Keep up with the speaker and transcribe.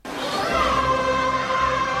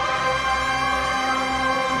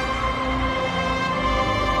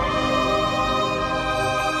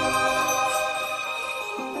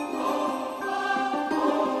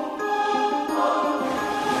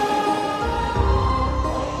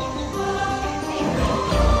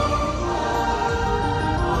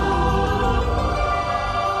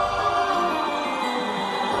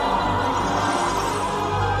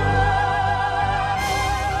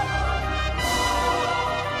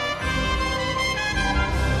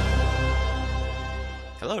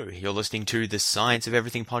Hello, you're listening to the Science of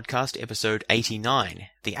Everything podcast, episode 89,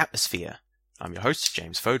 The Atmosphere. I'm your host,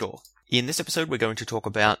 James Fodor. In this episode, we're going to talk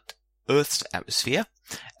about Earth's atmosphere,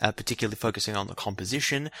 particularly focusing on the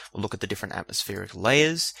composition. We'll look at the different atmospheric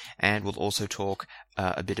layers, and we'll also talk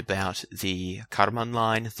a bit about the Karman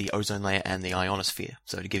line, the ozone layer, and the ionosphere.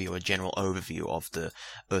 So to give you a general overview of the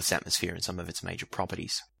Earth's atmosphere and some of its major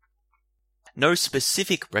properties. No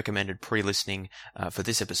specific recommended pre-listening for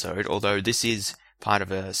this episode, although this is part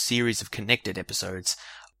of a series of connected episodes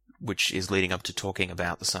which is leading up to talking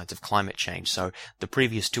about the science of climate change. So the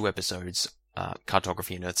previous two episodes,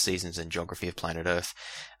 Cartography and Earth Seasons and Geography of Planet Earth,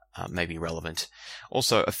 may be relevant.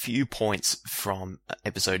 Also, a few points from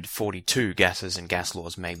episode 42, Gases and Gas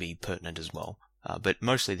Laws, may be pertinent as well, but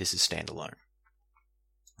mostly this is standalone.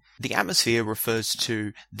 The atmosphere refers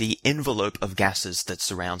to the envelope of gases that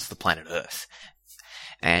surrounds the planet Earth.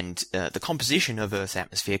 And the composition of Earth's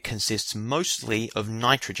atmosphere consists mostly of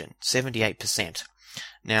nitrogen, 78%.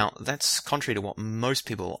 Now, that's contrary to what most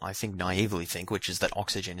people, I think, naively think, which is that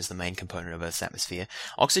oxygen is the main component of Earth's atmosphere.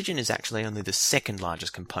 Oxygen is actually only the second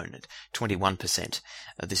largest component, 21%.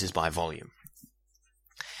 This is by volume.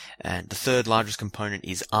 And the third largest component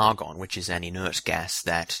is argon, which is an inert gas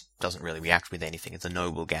that doesn't really react with anything. It's a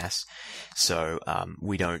noble gas, so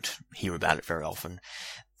we don't hear about it very often.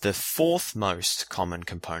 The fourth most common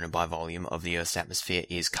component by volume of the Earth's atmosphere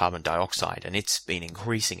is carbon dioxide, and it's been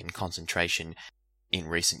increasing in concentration in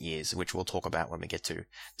recent years, which we'll talk about when we get to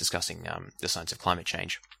discussing the science of climate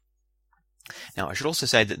change. Now, I should also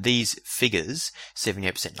say that these figures,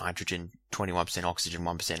 78% nitrogen, 21% oxygen,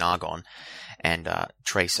 1% argon, and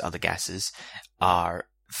trace other gases, are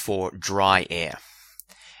for dry air,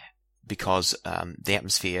 because the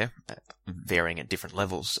atmosphere, varying at different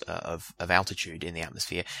levels of altitude in the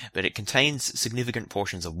atmosphere, but it contains significant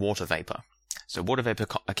portions of water vapor. So water vapor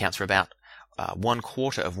accounts for about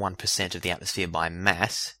 1/4% of the atmosphere by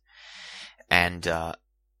mass, and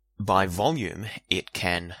by volume, it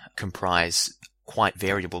can comprise quite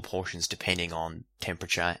variable portions depending on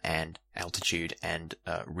temperature and altitude and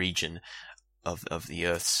region of the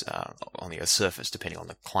Earth's on the Earth's surface, depending on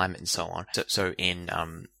the climate and so on. So in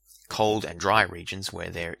cold and dry regions where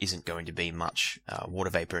there isn't going to be much water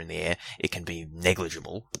vapor in the air, it can be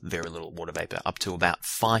negligible, very little water vapor, up to about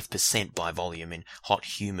 5% by volume in hot,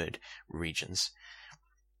 humid regions.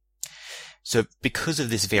 So because of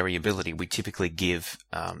this variability, we typically give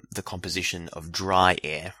the composition of dry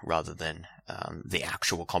air rather than the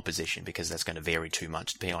actual composition, because that's going to vary too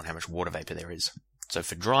much depending on how much water vapor there is. So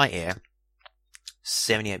for dry air,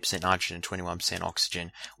 78% nitrogen, 21%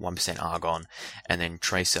 oxygen, 1% argon, and then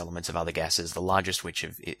trace elements of other gases, the largest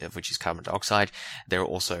of which is carbon dioxide. There are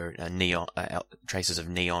also traces of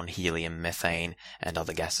neon, helium, methane, and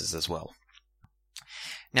other gases as well.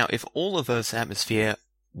 Now, if all of Earth's atmosphere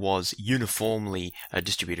was uniformly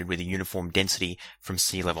distributed with a uniform density from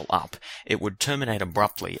sea level up, it would terminate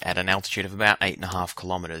abruptly at an altitude of about 8.5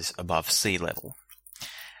 kilometers above sea level.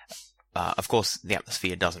 Of course, the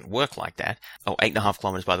atmosphere doesn't work like that. 8.5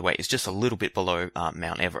 kilometers, by the way, is just a little bit below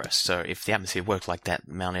Mount Everest. So if the atmosphere worked like that,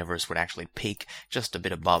 Mount Everest would actually peak just a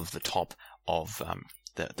bit above the top of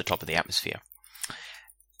the top of the atmosphere.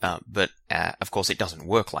 But of course, it doesn't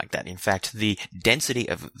work like that. In fact, the density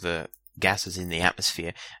of the gases in the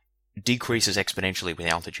atmosphere decreases exponentially with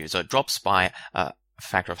altitude. So it drops by a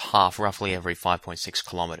factor of half, roughly every 5.6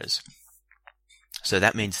 kilometers. So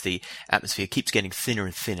that means the atmosphere keeps getting thinner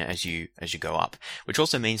and thinner as you go up, which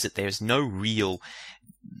also means that there's no real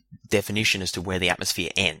definition as to where the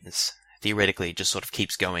atmosphere ends. Theoretically, it just sort of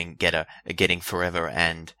keeps getting forever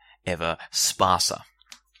and ever sparser.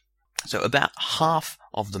 So about half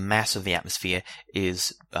of the mass of the atmosphere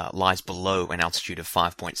lies below an altitude of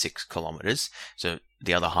 5.6 kilometers. So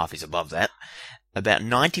the other half is above that. About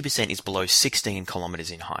 90% is below 16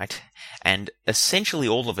 kilometers in height, and essentially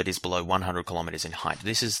all of it is below 100 kilometers in height.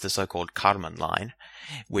 This is the so-called Karman line,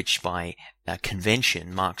 which by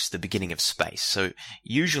convention marks the beginning of space. So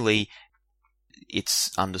usually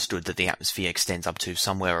it's understood that the atmosphere extends up to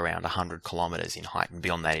somewhere around 100 kilometers in height, and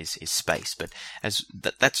beyond that is space. But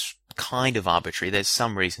that's kind of arbitrary. There's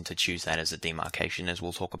some reason to choose that as a demarcation, as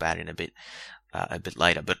we'll talk about in a bit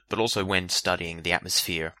later. But also when studying the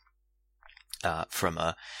atmosphere from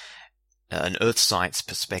an Earth science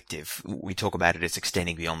perspective, we talk about it as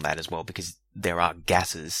extending beyond that as well, because there are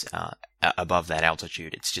gases above that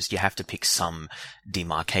altitude. It's just you have to pick some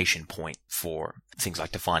demarcation point for things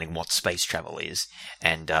like defining what space travel is,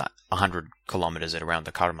 and 100 kilometers at around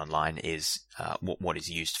the Karman line is what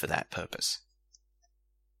is used for that purpose.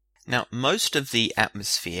 Now, most of the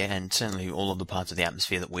atmosphere, and certainly all of the parts of the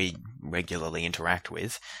atmosphere that we regularly interact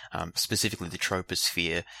with, specifically the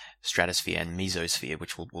troposphere, stratosphere, and mesosphere,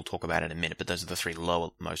 which we'll talk about in a minute, but those are the three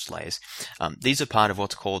lowermost layers. These are part of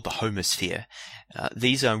what's called the homosphere.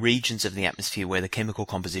 These are regions of the atmosphere where the chemical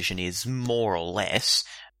composition is more or less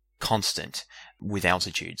constant with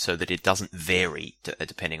altitude, so that it doesn't vary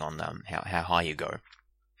depending on how high you go.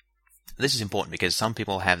 This is important because some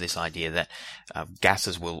people have this idea that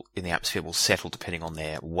gases in the atmosphere will settle depending on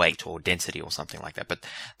their weight or density or something like that, but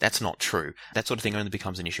that's not true. That sort of thing only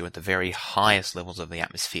becomes an issue at the very highest levels of the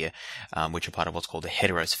atmosphere, which are part of what's called the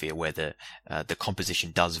heterosphere, where the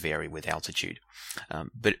composition does vary with altitude.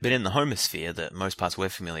 But in the homosphere, the most parts we're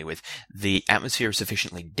familiar with, the atmosphere is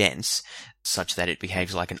sufficiently dense such that it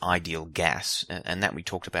behaves like an ideal gas, and that we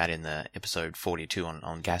talked about in the episode 42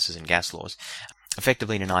 on gases and gas laws.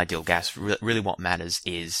 Effectively, in an ideal gas, really what matters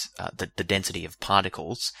is the density of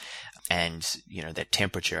particles and, their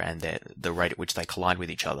temperature and the rate at which they collide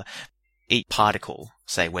with each other. Each particle,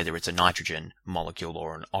 say whether it's a nitrogen molecule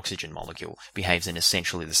or an oxygen molecule, behaves in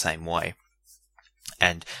essentially the same way.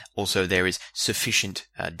 And also there is sufficient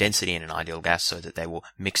density in an ideal gas so that they will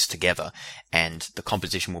mix together and the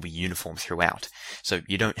composition will be uniform throughout. So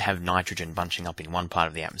you don't have nitrogen bunching up in one part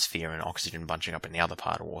of the atmosphere and oxygen bunching up in the other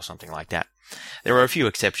part or something like that. There are a few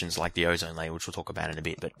exceptions like the ozone layer, which we'll talk about in a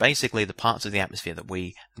bit, but basically the parts of the atmosphere that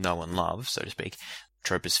we know and love, so to speak,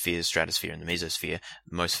 troposphere, stratosphere, and the mesosphere,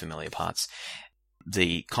 most familiar parts,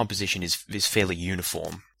 the composition is fairly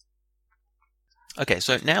uniform. Okay,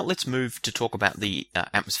 so now let's move to talk about the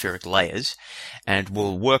atmospheric layers, and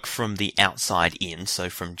we'll work from the outside in, so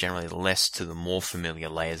from generally the less to the more familiar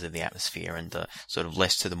layers of the atmosphere, and the sort of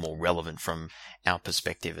less to the more relevant from our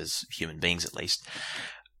perspective as human beings at least.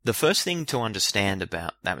 The first thing to understand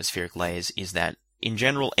about atmospheric layers is that, in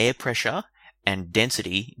general, air pressure and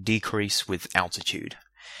density decrease with altitude.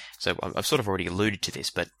 So I've sort of already alluded to this,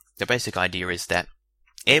 but the basic idea is that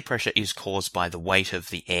air pressure is caused by the weight of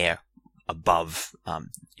the air above,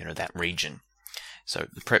 that region. So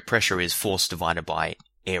the pressure is force divided by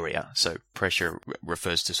area. So pressure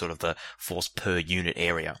refers to sort of the force per unit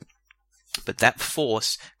area. But that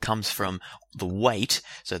force comes from the weight,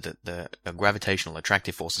 so the gravitational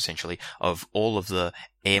attractive force essentially, of all of the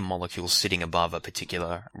air molecules sitting above a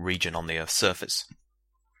particular region on the Earth's surface.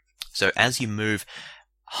 So as you move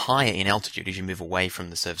higher in altitude, as you move away from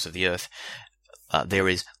the surface of the Earth, there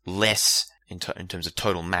is less, in terms of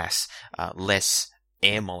total mass, less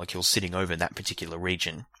air molecules sitting over that particular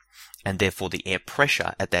region, and therefore the air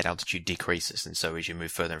pressure at that altitude decreases. And so as you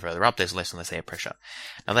move further and further up, there's less and less air pressure.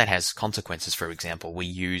 Now that has consequences. For example,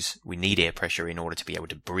 we need air pressure in order to be able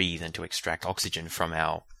to breathe and to extract oxygen from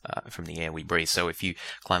the air we breathe. So if you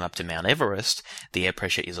climb up to Mount Everest, the air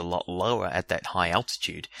pressure is a lot lower at that high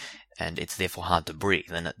altitude, and it's therefore hard to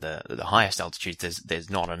breathe. And at the highest altitudes, there's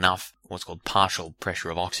not enough what's called partial pressure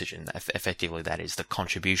of oxygen. Effectively, that is the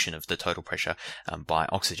contribution of the total pressure by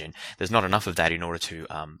oxygen. There's not enough of that in order to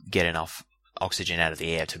get enough oxygen out of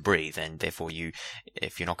the air to breathe, and therefore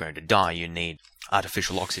if you're not going to die, you need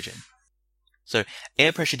artificial oxygen. So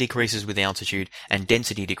air pressure decreases with altitude, and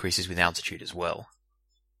density decreases with altitude as well.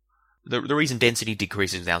 The reason density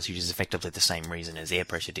decreases with altitude is effectively the same reason as air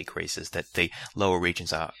pressure decreases, that the lower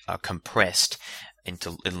regions are compressed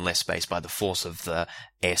in less space by the force of the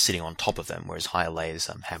air sitting on top of them, whereas higher layers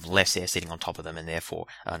have less air sitting on top of them and therefore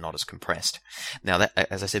are not as compressed. Now, that,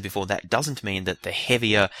 as I said before, that doesn't mean that the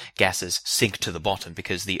heavier gases sink to the bottom,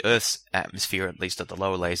 because the Earth's atmosphere, at least at the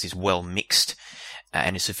lower layers, is well mixed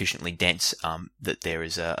and is sufficiently dense that there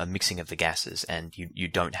is a mixing of the gases, and you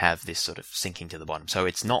don't have this sort of sinking to the bottom. So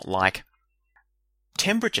it's not like...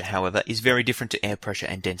 Temperature, however, is very different to air pressure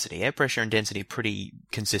and density. Air pressure and density pretty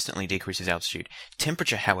consistently decreases altitude.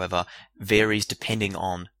 Temperature, however, varies depending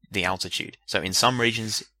on the altitude. So in some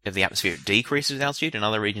regions of the atmosphere it decreases with altitude, in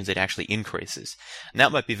other regions it actually increases. And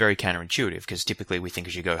that might be very counterintuitive, because typically we think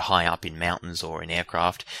as you go high up in mountains or in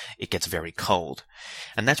aircraft, it gets very cold.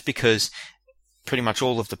 And that's because pretty much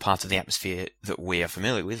all of the parts of the atmosphere that we are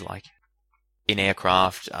familiar with, like in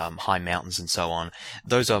aircraft, high mountains and so on,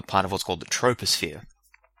 those are part of what's called the troposphere,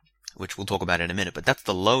 which we'll talk about in a minute, but that's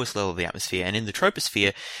the lowest level of the atmosphere, and in the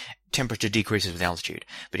troposphere, temperature decreases with altitude.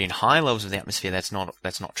 But in high levels of the atmosphere, that's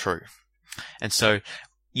not true. And so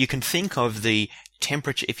you can think of the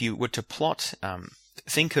temperature, if you were to plot,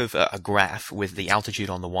 think of a graph with the altitude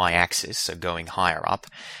on the y-axis, so going higher up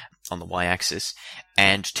on the y-axis,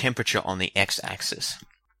 and temperature on the x-axis.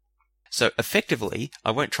 So effectively,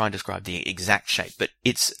 I won't try and describe the exact shape, but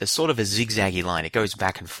it's a sort of a zigzaggy line. It goes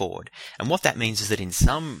back and forward. And what that means is that in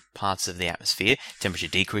some parts of the atmosphere, temperature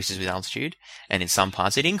decreases with altitude, and in some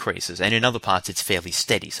parts it increases, and in other parts it's fairly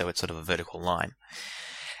steady, so it's sort of a vertical line.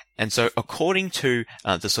 And so according to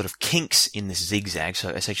the sort of kinks in this zigzag, so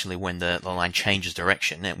essentially when the line changes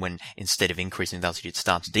direction, and when instead of increasing with altitude, it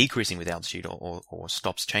starts decreasing with altitude or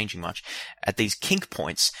stops changing much, at these kink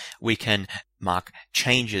points, we can mark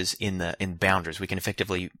changes in boundaries. We can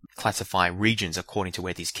effectively classify regions according to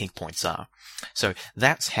where these kink points are. So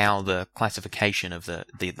that's how the classification of the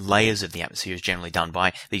layers of the atmosphere is generally done,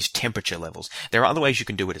 by these temperature levels. There are other ways you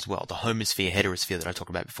can do it as well. The homosphere, heterosphere that I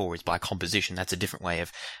talked about before is by composition. That's a different way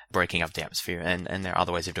of breaking up the atmosphere, and there are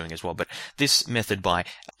other ways of doing it as well. But this method by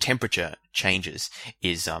temperature changes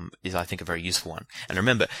is I think a very useful one. And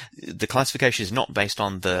remember, the classification is not based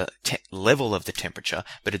on the level of the temperature,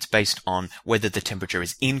 but it's based on whether the temperature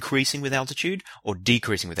is increasing with altitude or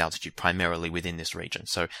decreasing with altitude, primarily within this region.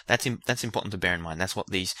 So that's important to bear in mind. That's what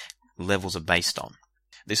these levels are based on.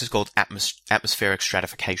 This is called atmospheric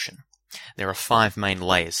stratification. There are 5 main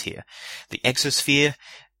layers here: the exosphere,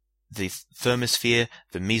 the thermosphere,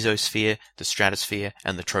 the mesosphere, the stratosphere,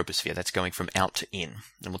 and the troposphere. That's going from out to in.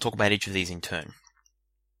 And we'll talk about each of these in turn.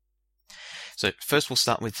 So first we'll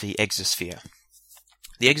start with the exosphere.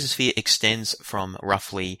 The exosphere extends from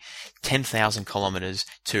roughly 10,000 kilometers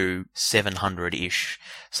to 700-ish.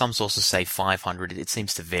 Some sources say 500. It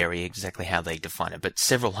seems to vary exactly how they define it, but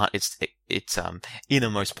its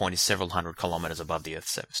innermost point is several hundred kilometers above the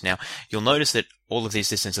Earth's surface. Now, you'll notice that all of these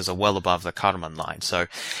distances are well above the Karman line, so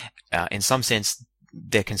in some sense,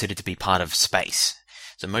 they're considered to be part of space.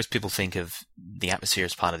 So most people think of the atmosphere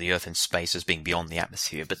as part of the Earth and space as being beyond the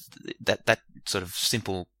atmosphere, but that sort of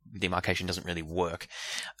simple demarcation doesn't really work.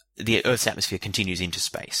 The Earth's atmosphere continues into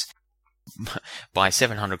space. By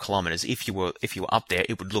 700 kilometers, if you were up there,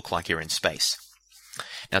 it would look like you're in space.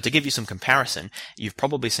 Now, to give you some comparison, you've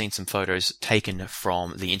probably seen some photos taken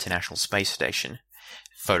from the International Space Station,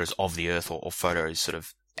 photos of the Earth, or photos sort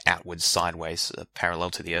of outwards, sideways, parallel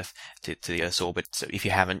to the Earth, to the Earth's orbit. So if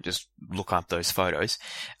you haven't, just look up those photos.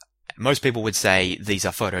 Most people would say these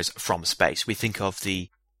are photos from space. We think of the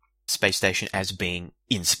space station as being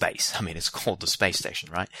in space. I mean, it's called the space station,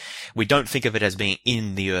 right? We don't think of it as being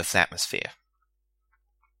in the Earth's atmosphere.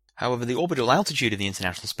 However, the orbital altitude of the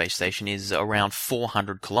International Space Station is around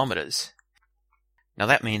 400 kilometers. Now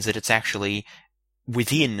that means that it's actually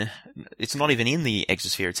it's not even in the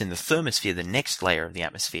exosphere, it's in the thermosphere, the next layer of the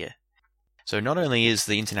atmosphere. So not only is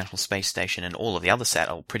the International Space Station and all of the other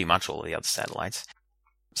pretty much all of the other satellites,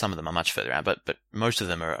 some of them are much further out, but most of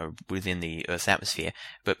them are within the Earth's atmosphere,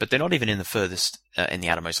 but they're not even in the furthest, in the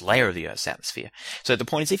outermost layer of the Earth's atmosphere. So the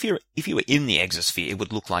point is, if you were in the exosphere, it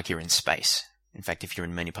would look like you're in space. In fact, if you're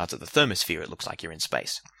in many parts of the thermosphere, it looks like you're in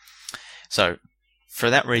space. So, for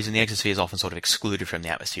that reason, the exosphere is often sort of excluded from the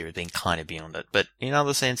atmosphere as being kind of beyond it, but in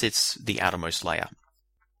other sense, it's the outermost layer.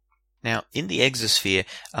 Now, in the exosphere,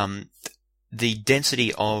 the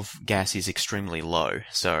density of gas is extremely low,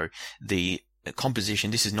 so the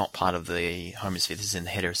composition, this is not part of the homosphere, this is in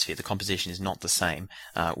the heterosphere, the composition is not the same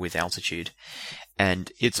with altitude.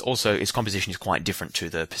 And its composition is quite different to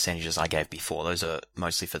the percentages I gave before. Those are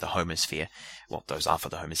mostly for the homosphere. Well, those are for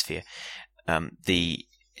the homosphere. The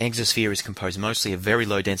exosphere is composed mostly of very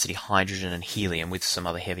low density hydrogen and helium with some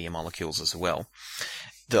other heavier molecules as well.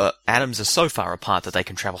 The atoms are so far apart that they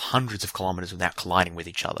can travel hundreds of kilometers without colliding with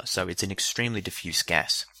each other. So it's an extremely diffuse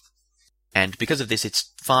gas. And because of this,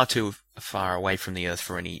 it's far too far away from the Earth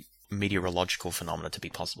for any meteorological phenomena to be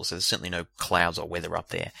possible. So there's certainly no clouds or weather up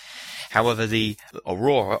there. However, the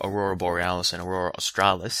aurora borealis and aurora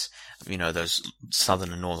australis, those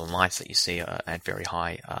southern and northern lights that you see at very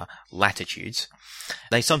high latitudes,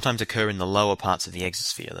 they sometimes occur in the lower parts of the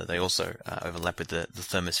exosphere, though they also overlap with the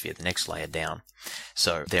thermosphere, the next layer down.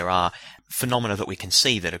 So there are phenomena that we can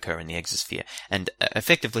see that occur in the exosphere. And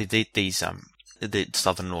effectively, these the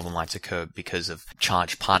southern and northern lights occur because of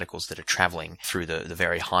charged particles that are traveling through the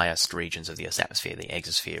very highest regions of the Earth's atmosphere, the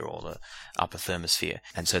exosphere or the upper thermosphere.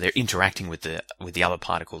 And so they're interacting with the other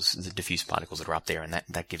particles, the diffuse particles that are up there, and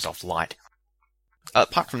that gives off light.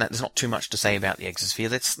 Apart from that, there's not too much to say about the exosphere.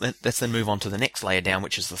 Let's then move on to the next layer down,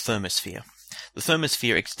 which is the thermosphere. The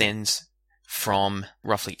thermosphere extends from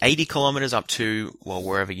roughly 80 kilometers up to,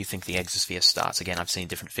 wherever you think the exosphere starts. Again, I've seen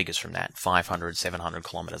different figures from that, 500, 700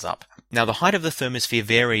 kilometers up. Now, the height of the thermosphere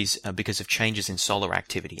varies because of changes in solar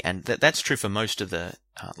activity, and that's true for most of the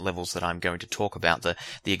levels that I'm going to talk about. The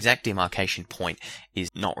exact demarcation point is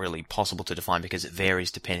not really possible to define because it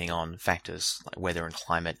varies depending on factors like weather and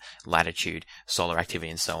climate, latitude, solar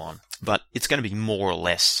activity, and so on. But it's going to be more or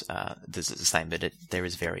less the same, but there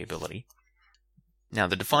is variability. Now,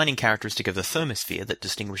 the defining characteristic of the thermosphere that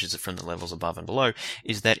distinguishes it from the levels above and below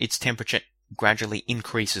is that its temperature gradually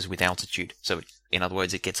increases with altitude. So, in other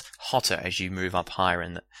words, it gets hotter as you move up higher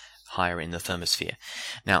in higher in the thermosphere.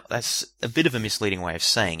 Now, that's a bit of a misleading way of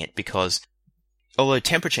saying it, because although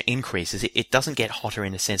temperature increases, it doesn't get hotter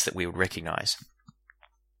in a sense that we would recognize.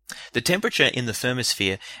 The temperature in the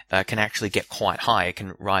thermosphere can actually get quite high. It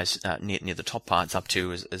can rise near the top parts up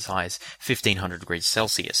to as high as 1500 degrees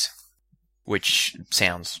Celsius, which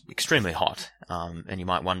sounds extremely hot. And you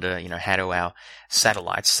might wonder, how do our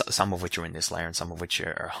satellites, some of which are in this layer and some of which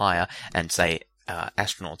are higher, and say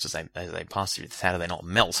astronauts as they pass through this, how do they not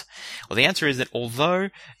melt? Well, the answer is that although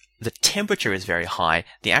the temperature is very high,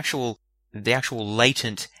 the actual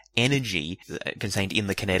latent energy contained in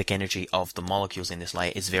the kinetic energy of the molecules in this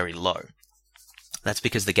layer is very low. That's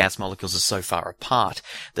because the gas molecules are so far apart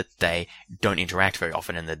that they don't interact very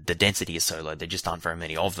often, and the density is so low there just aren't very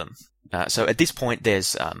many of them. So at this point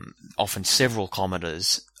there's often several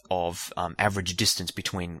kilometers of average distance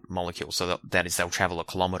between molecules. So that is, they'll travel a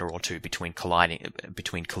kilometer or two between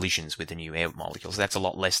collisions with the new air molecules. That's a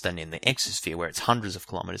lot less than in the exosphere, where it's hundreds of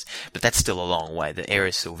kilometers, but that's still a long way. The air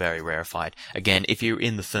is still very rarefied. Again, if you're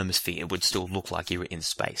in the thermosphere, it would still look like you were in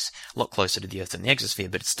space. A lot closer to the Earth than the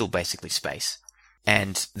exosphere, but it's still basically space.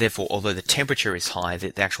 And therefore, although the temperature is high,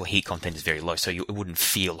 the actual heat content is very low, so it wouldn't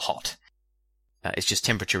feel hot. It's just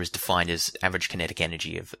temperature is defined as average kinetic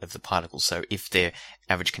energy of the particles. So if their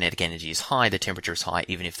average kinetic energy is high, the temperature is high,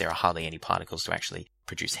 even if there are hardly any particles to actually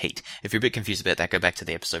produce heat. If you're a bit confused about that, go back to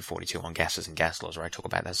the episode 42 on gases and gas laws, where I talk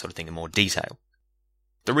about that sort of thing in more detail.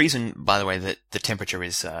 The reason, by the way, that the temperature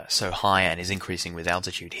is so high and is increasing with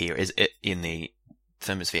altitude here is in the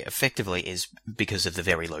thermosphere effectively is because of the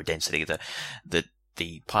very low density.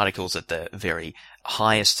 The particles at the very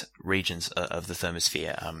highest regions of the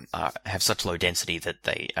thermosphere have such low density that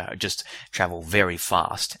they just travel very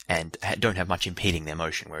fast and don't have much impeding their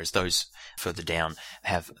motion, whereas those further down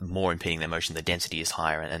have more impeding their motion. The density is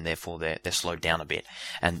higher, and therefore they're slowed down a bit,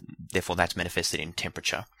 and therefore that's manifested in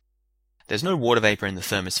temperature. There's no water vapor in the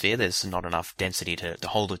thermosphere. There's not enough density to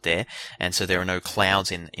hold it there, and so there are no clouds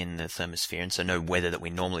in the thermosphere, and so no weather that we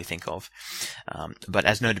normally think of. But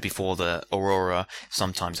as noted before, the aurora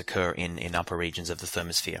sometimes occur in upper regions of the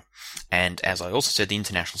thermosphere. And as I also said, the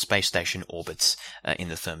International Space Station orbits in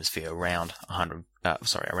the thermosphere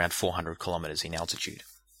around 400 kilometers in altitude.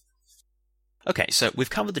 Okay, so we've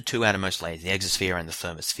covered the two outermost layers, the exosphere and the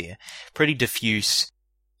thermosphere. Pretty diffuse.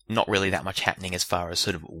 Not really that much happening as far as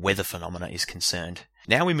sort of weather phenomena is concerned.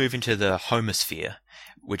 Now we move into the homosphere,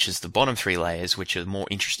 which is the bottom three layers, which are more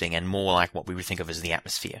interesting and more like what we would think of as the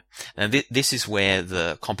atmosphere. Now this is where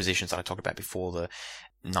the compositions that I talked about before, the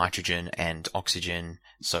nitrogen and oxygen,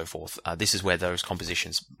 so forth, this is where those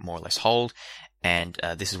compositions more or less hold, and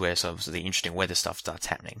this is where some of the interesting weather stuff starts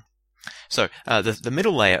happening. So the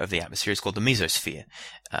middle layer of the atmosphere is called the mesosphere.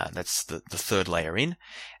 That's the third layer in,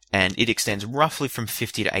 and it extends roughly from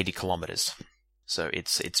 50 to 80 kilometers. So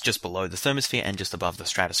it's just below the thermosphere and just above the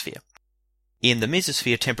stratosphere. In the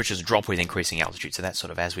mesosphere, temperatures drop with increasing altitude, so that's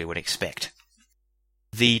sort of as we would expect.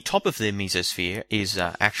 The top of the mesosphere is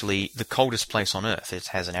actually the coldest place on Earth. It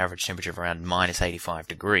has an average temperature of around minus 85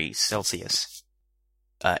 degrees Celsius.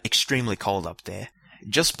 Extremely cold up there.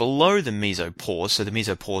 Just below the mesopause, so the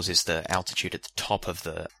mesopause is the altitude at the top of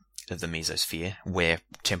the mesosphere, where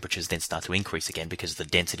temperatures then start to increase again because the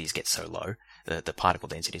densities get so low, the particle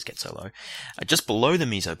densities get so low. Just below the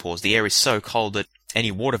mesopause, the air is so cold that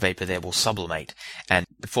any water vapor there will sublimate and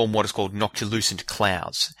form what is called noctilucent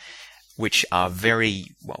clouds, which are very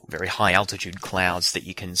high altitude clouds that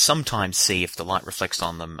you can sometimes see if the light reflects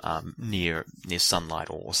on them near sunlight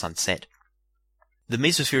or sunset. The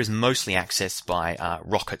mesosphere is mostly accessed by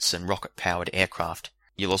rockets and rocket-powered aircraft.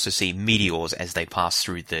 You'll also see meteors as they pass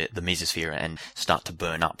through the mesosphere and start to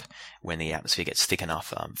burn up when the atmosphere gets thick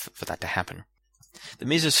enough for that to happen. The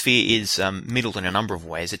mesosphere is middled in a number of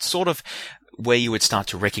ways. It's sort of where you would start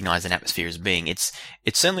to recognize an atmosphere as being.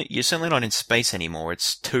 You're certainly not in space anymore.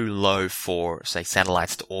 It's too low for, say,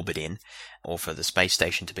 satellites to orbit in, or for the space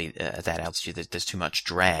station to be at that altitude. There's too much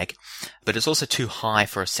drag. But it's also too high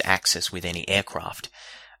for us to access with any aircraft.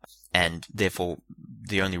 And therefore,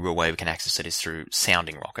 the only real way we can access it is through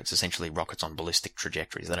sounding rockets, essentially rockets on ballistic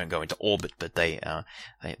trajectories. They don't go into orbit, but they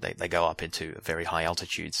go up into very high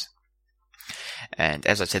altitudes. And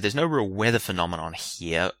as I said, there's no real weather phenomenon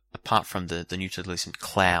here, apart from the noctilucent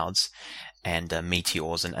clouds and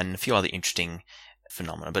meteors and a few other interesting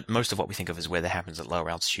phenomena. But most of what we think of as weather happens at lower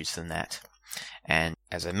altitudes than that. And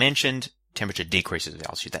as I mentioned, temperature decreases with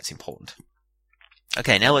altitude. That's important.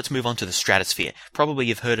 Okay, now let's move on to the stratosphere. Probably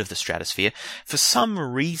you've heard of the stratosphere. For some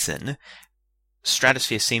reason,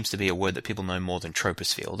 stratosphere seems to be a word that people know more than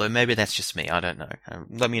troposphere, although maybe that's just me, I don't know.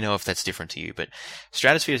 Let me know if that's different to you, but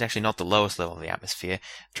stratosphere is actually not the lowest level of the atmosphere,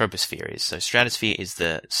 troposphere is. So stratosphere is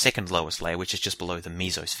the second lowest layer, which is just below the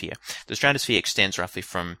mesosphere. The stratosphere extends roughly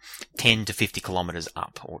from 10 to 50 kilometers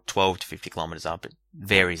up, or 12 to 50 kilometers up. It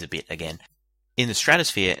varies a bit again. In the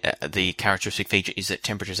stratosphere, the characteristic feature is that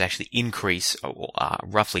temperatures actually increase, or are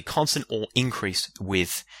roughly constant or increase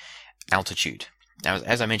with altitude. Now,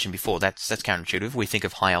 as I mentioned before, that's counterintuitive. We think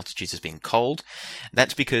of high altitudes as being cold.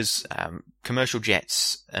 That's because commercial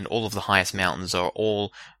jets and all of the highest mountains are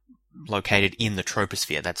all located in the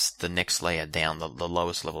troposphere. That's the next layer down, the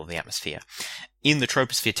lowest level of the atmosphere. In the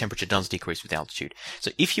troposphere, temperature does decrease with altitude.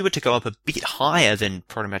 So if you were to go up a bit higher than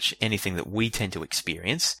pretty much anything that we tend to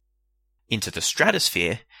experience, into the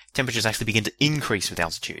stratosphere, temperatures actually begin to increase with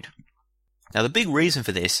altitude. Now, the big reason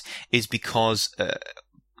for this is because,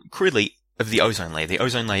 crudely, of the ozone layer. The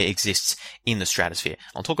ozone layer exists in the stratosphere.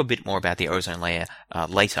 I'll talk a bit more about the ozone layer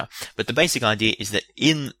later, but the basic idea is that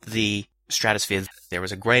in the stratosphere there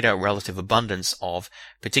is a greater relative abundance of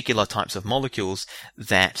particular types of molecules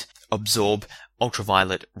that absorb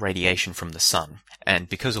ultraviolet radiation from the sun. And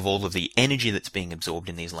because of all of the energy that's being absorbed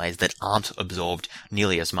in these layers that aren't absorbed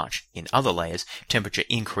nearly as much in other layers, temperature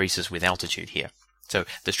increases with altitude here. So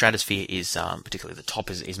the stratosphere is, particularly the top,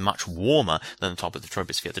 is much warmer than the top of the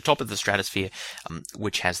troposphere. The top of the stratosphere,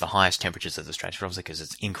 which has the highest temperatures of the stratosphere, obviously because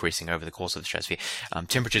it's increasing over the course of the stratosphere,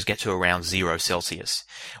 temperatures get to around 0 Celsius,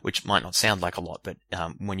 which might not sound like a lot, but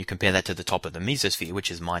when you compare that to the top of the mesosphere, which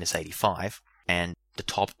is minus 85, and the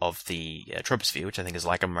top of the troposphere, which I think is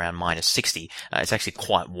like around minus 60, it's actually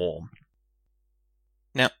quite warm.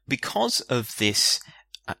 Now, because of this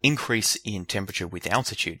increase in temperature with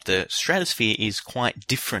altitude, the stratosphere is quite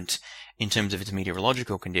different in terms of its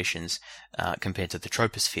meteorological conditions compared to the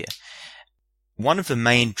troposphere. One of the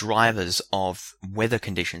main drivers of weather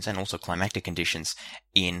conditions and also climatic conditions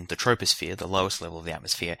in the troposphere, the lowest level of the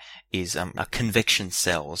atmosphere, is convection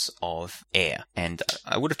cells of air. And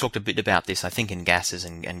I would have talked a bit about this, I think, in gases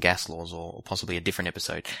and gas laws, or possibly a different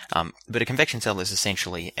episode. But a convection cell is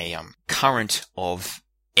essentially a current of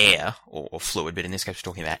air or fluid, but in this case we're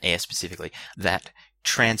talking about air specifically, that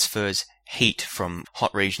transfers heat from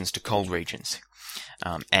hot regions to cold regions.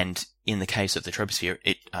 And in the case of the troposphere,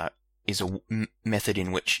 it is a method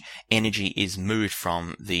in which energy is moved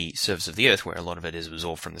from the surface of the Earth, where a lot of it is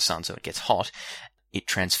absorbed from the sun, so it gets hot. It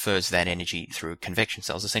transfers that energy through convection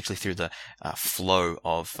cells, essentially through the flow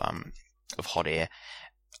of hot air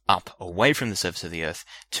up away from the surface of the Earth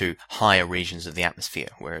to higher regions of the atmosphere,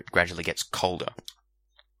 where it gradually gets colder.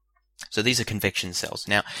 So these are convection cells.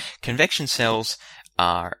 Now, convection cells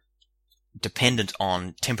are dependent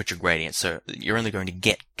on temperature gradients. So you're only going to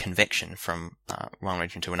get convection from one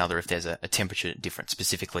region to another if there's a temperature difference,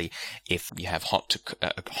 specifically if you have hot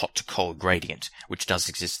to cold gradient, which does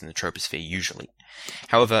exist in the troposphere usually.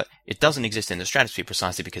 However, it doesn't exist in the stratosphere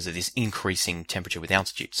precisely because of this increasing temperature with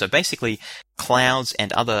altitude. So basically, clouds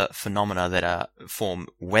and other phenomena that form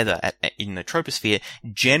weather in the troposphere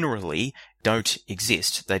generally don't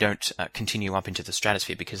exist. They don't continue up into the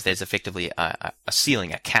stratosphere because there's effectively a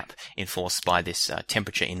ceiling, a cap enforced by this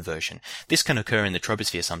temperature inversion. This can occur in the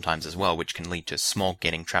troposphere sometimes as well, which can lead to smog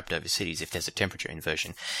getting trapped over cities if there's a temperature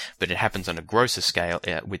inversion. But it happens on a grosser scale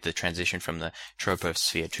with the transition from the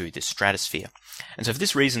troposphere to the stratosphere. And so for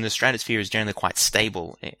this reason, the stratosphere is generally quite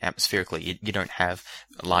stable atmospherically. You don't have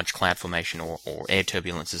a large cloud formation or air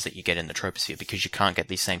turbulences that you get in the troposphere because you can't get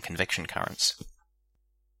these same convection currents.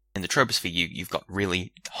 In the troposphere, you've got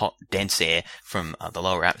really hot, dense air from the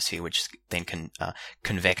lower atmosphere, which then can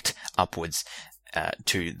convect upwards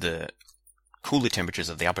to the cooler temperatures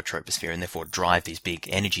of the upper troposphere, and therefore drive these big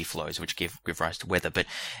energy flows, which give rise to weather. But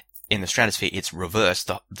in the stratosphere, it's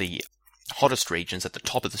reversed. The hottest regions at the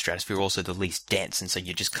top of the stratosphere are also the least dense, and so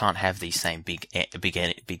you just can't have these same big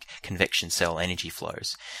convection cell energy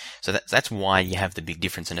flows. So that's why you have the big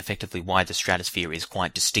difference, and effectively why the stratosphere is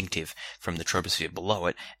quite distinctive from the troposphere below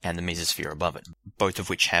it and the mesosphere above it, both of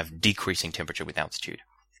which have decreasing temperature with altitude.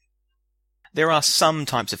 There are some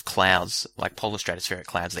types of clouds, like polar stratospheric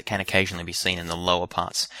clouds, that can occasionally be seen in the lower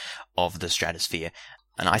parts of the stratosphere.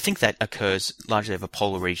 And I think that occurs largely over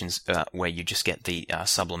polar regions where you just get the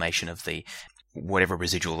sublimation of the whatever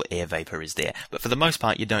residual air vapor is there. But for the most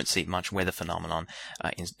part, you don't see much weather phenomenon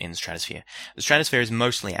in the stratosphere. The stratosphere is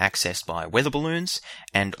mostly accessed by weather balloons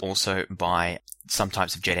and also by some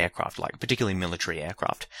types of jet aircraft, like particularly military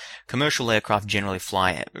aircraft. Commercial aircraft generally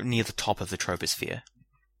fly near the top of the troposphere.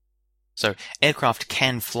 So aircraft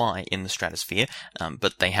can fly in the stratosphere,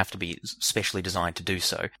 but they have to be specially designed to do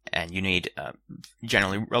so, and you need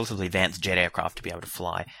generally relatively advanced jet aircraft to be able to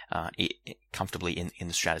fly comfortably in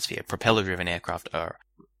the stratosphere. Propeller-driven aircraft are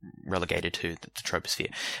relegated to the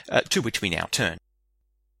troposphere, to which we now turn.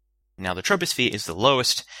 Now, the troposphere is the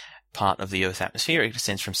lowest part of the Earth's atmosphere. It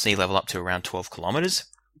extends from sea level up to around 12 kilometers.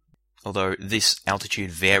 Although this altitude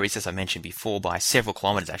varies, as I mentioned before, by several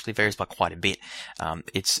kilometers. Actually, varies by quite a bit.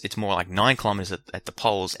 It's more like 9 kilometers at the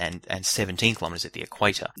poles and 17 kilometers at the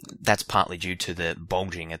equator. That's partly due to the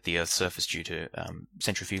bulging at the Earth's surface due to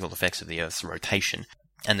centrifugal effects of the Earth's rotation.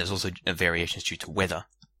 And there's also variations due to weather.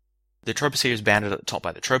 The troposphere is bounded at the top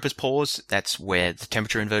by the tropospores. That's where the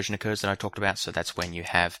temperature inversion occurs that I talked about. So that's when you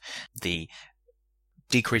have the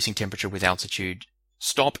decreasing temperature with altitude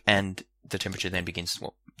stop, and the temperature then begins,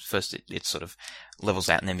 well, first it sort of levels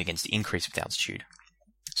out and then begins to increase with altitude.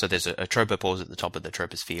 So there's a tropopause at the top of the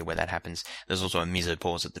troposphere where that happens. There's also a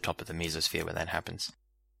mesopause at the top of the mesosphere where that happens.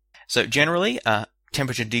 So generally,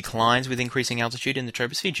 temperature declines with increasing altitude in the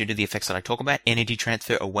troposphere due to the effects that I talk about. Energy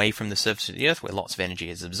transfer away from the surface of the Earth, where lots of energy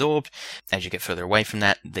is absorbed. As you get further away from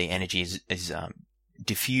that, the energy is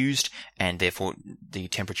diffused, and therefore the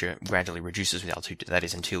temperature gradually reduces with altitude. That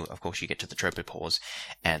is until, of course, you get to the tropopause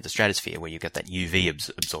and the stratosphere, where you get that UV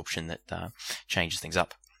absorption that changes things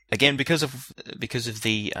up. Again, because of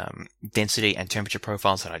the density and temperature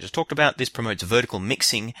profiles that I just talked about, this promotes vertical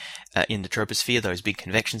mixing in the troposphere, those big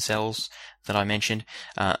convection cells that I mentioned.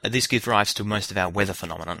 This gives rise to most of our weather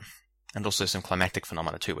phenomenon, and also some climatic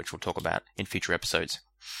phenomena too, which we'll talk about in future episodes.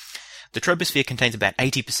 The troposphere contains about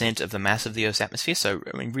 80% of the mass of the Earth's atmosphere, so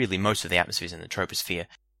I mean really most of the atmosphere is in the troposphere,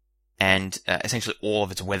 and essentially all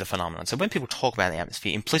of its weather phenomenon. So when people talk about the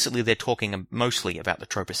atmosphere, implicitly they're talking mostly about the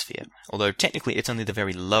troposphere, although technically it's only the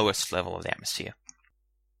very lowest level of the atmosphere.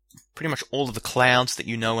 Pretty much all of the clouds that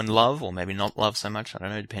you know and love, or maybe not love so much, I don't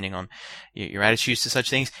know, depending on your attitudes to such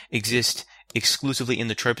things, exist exclusively in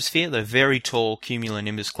the troposphere. The very tall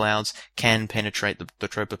cumulonimbus clouds can penetrate the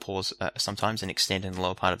tropopause sometimes and extend in the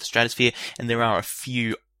lower part of the stratosphere, and there are a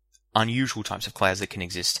few unusual types of clouds that can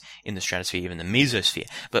exist in the stratosphere, even the mesosphere.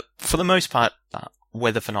 But for the most part,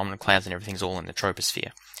 weather phenomena, clouds and everything's all in the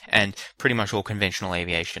troposphere. And pretty much all conventional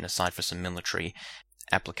aviation, aside for some military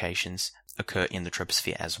applications, occur in the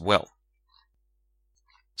troposphere as well.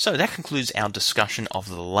 So that concludes our discussion of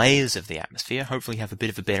the layers of the atmosphere. Hopefully you have a bit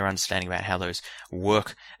of a better understanding about how those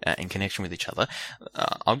work in connection with each other.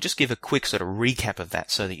 I'll just give a quick sort of recap of that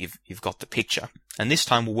so that you've got the picture. And this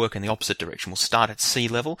time we'll work in the opposite direction. We'll start at sea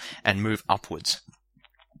level and move upwards.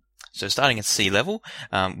 So starting at sea level,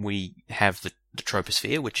 we have the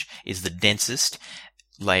troposphere, which is the densest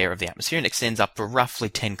layer of the atmosphere, and extends up for roughly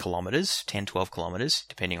 10 kilometers, 10-12 kilometers,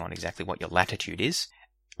 depending on exactly what your latitude is.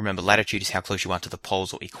 Remember, latitude is how close you are to the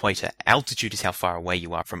poles or equator. Altitude is how far away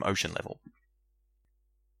you are from ocean level.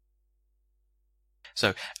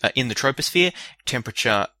 So, in the troposphere,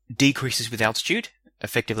 temperature decreases with altitude.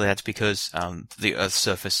 Effectively, that's because the Earth's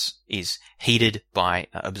surface is heated by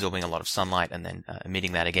absorbing a lot of sunlight and then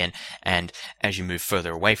emitting that again. And as you move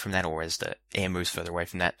further away from that, or as the air moves further away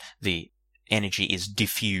from that, the energy is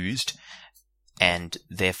diffused, and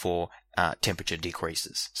therefore temperature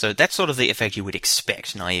decreases. So that's sort of the effect you would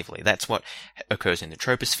expect naively. That's what occurs in the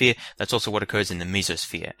troposphere. That's also what occurs in the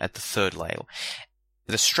mesosphere at the third layer.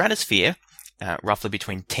 The stratosphere, roughly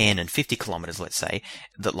between 10 and 50 kilometers, let's say,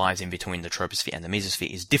 that lies in between the troposphere and the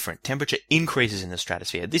mesosphere, is different. Temperature increases in the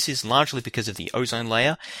stratosphere. This is largely because of the ozone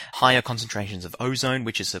layer, higher concentrations of ozone,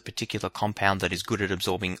 which is a particular compound that is good at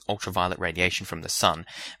absorbing ultraviolet radiation from the sun.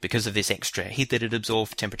 Because of this extra heat that it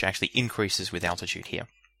absorbs, temperature actually increases with altitude here.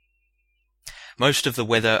 Most of the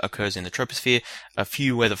weather occurs in the troposphere, a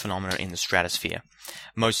few weather phenomena in the stratosphere.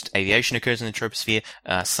 Most aviation occurs in the troposphere,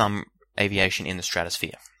 some aviation in the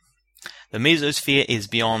stratosphere. The mesosphere is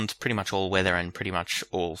beyond pretty much all weather and pretty much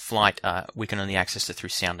all flight. We can only access it through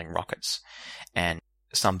sounding rockets and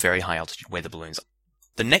some very high altitude weather balloons.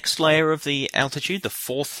 The next layer of the altitude, the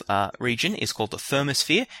fourth region, is called the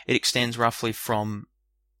thermosphere. It extends roughly from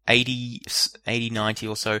 80, 90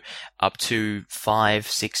 or so, up to 500,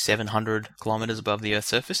 600, 700 kilometers above the Earth's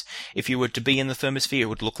surface. If you were to be in the thermosphere, it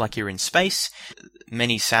would look like you're in space.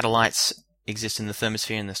 Many satellites exist in the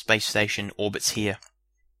thermosphere, and the space station orbits here.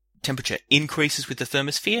 Temperature increases with the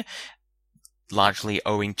thermosphere, largely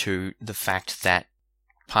owing to the fact that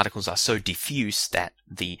particles are so diffuse that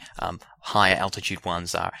the higher altitude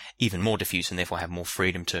ones are even more diffuse and therefore have more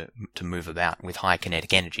freedom to move about with high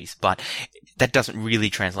kinetic energies. But that doesn't really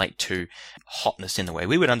translate to hotness in the way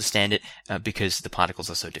we would understand it because the particles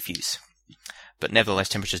are so diffuse. But nevertheless,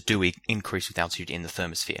 temperatures do increase with altitude in the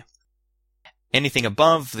thermosphere. Anything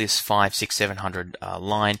above this 500, 600, 700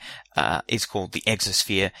 line is called the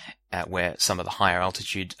exosphere, where some of the higher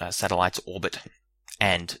altitude satellites orbit,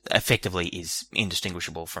 and effectively is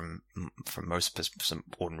indistinguishable from some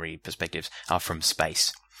ordinary perspectives from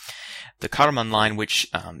space. The Karman line, which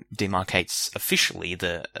demarcates officially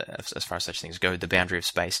as far as such things go, the boundary of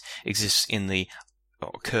space,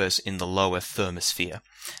 occurs in the lower thermosphere.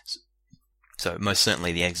 So most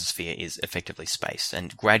certainly the exosphere is effectively space,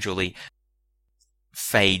 and gradually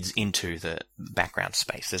fades into the background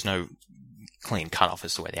space. There's no clean cutoff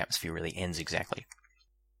as to where the atmosphere really ends exactly.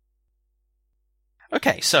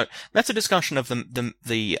 Okay, so that's a discussion of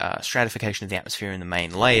the stratification of the atmosphere and the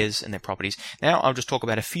main layers and their properties. Now I'll just talk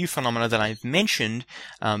about a few phenomena that I've mentioned,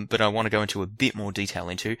 but I want to go into a bit more detail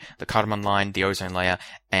into the Karman line, the ozone layer,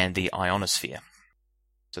 and the ionosphere.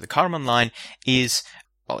 So the Karman line is,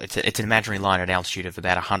 it's an imaginary line at an altitude of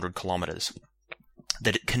about 100 kilometers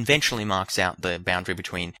that it conventionally marks out the boundary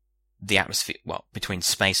between the atmosphere, between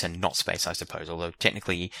space and not space, I suppose, although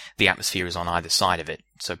technically the atmosphere is on either side of it.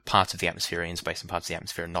 So parts of the atmosphere are in space and parts of the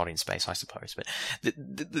atmosphere are not in space, I suppose. But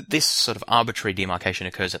this sort of arbitrary demarcation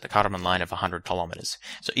occurs at the Karman line of 100 kilometers.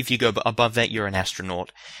 So if you go above that, you're an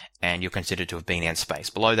astronaut and you're considered to have been in space.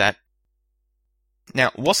 Below that,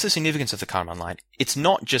 now, what's the significance of the Karman line? It's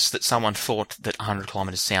not just that someone thought that 100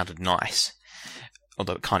 kilometers sounded nice,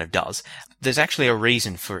 although it kind of does. There's actually a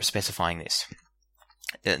reason for specifying this.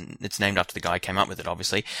 And it's named after the guy who came up with it,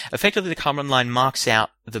 obviously. Effectively, the Karman line marks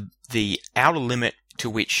out the outer limit to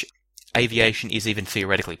which aviation is even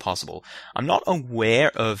theoretically possible. I'm not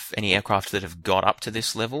aware of any aircraft that have got up to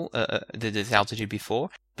this level, this altitude before,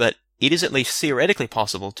 but it is at least theoretically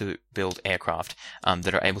possible to build aircraft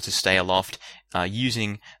that are able to stay aloft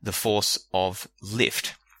using the force of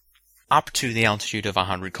lift up to the altitude of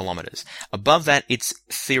 100 kilometers. Above that, it's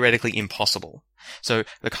theoretically impossible. So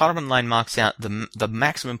the Karman line marks out the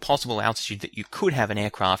maximum possible altitude that you could have an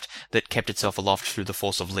aircraft that kept itself aloft through the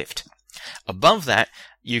force of lift. Above that,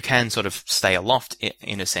 you can sort of stay aloft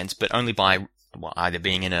in a sense, but only by either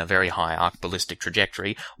being in a very high arc ballistic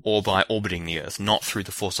trajectory or by orbiting the Earth, not through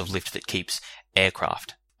the force of lift that keeps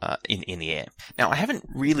aircraft in the air. Now, I haven't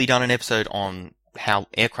really done an episode on how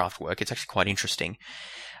aircraft work. It's actually quite interesting.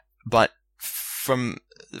 But for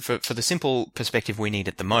the simple perspective we need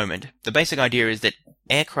at the moment, the basic idea is that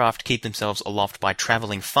aircraft keep themselves aloft by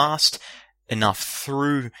traveling fast enough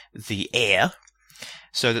through the air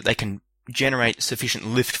so that they can generate sufficient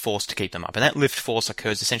lift force to keep them up. And that lift force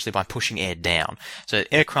occurs essentially by pushing air down. So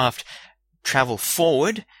aircraft travel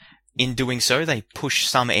forward. In doing so, they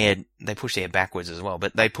push air backwards as well,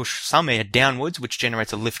 but they push some air downwards, which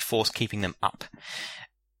generates a lift force keeping them up.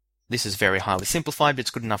 This is very highly simplified, but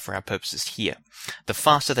it's good enough for our purposes here. The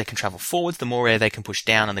faster they can travel forwards, the more air they can push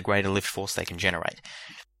down, and the greater lift force they can generate.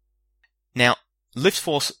 Now, lift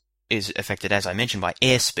force is affected, as I mentioned, by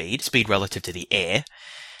airspeed, speed relative to the air.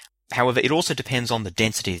 However, it also depends on the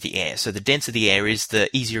density of the air. So the denser the air is, the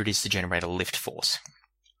easier it is to generate a lift force.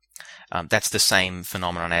 That's the same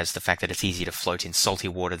phenomenon as the fact that it's easier to float in salty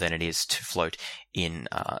water than it is to float in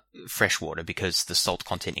fresh water, because the salt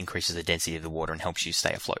content increases the density of the water and helps you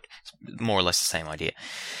stay afloat. It's more or less the same idea.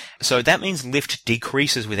 So that means lift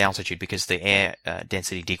decreases with altitude because the air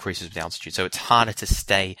density decreases with altitude. So it's harder to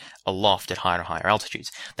stay aloft at higher and higher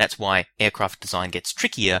altitudes. That's why aircraft design gets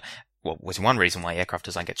trickier. Well, was one reason why aircraft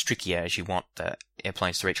design gets trickier as you want the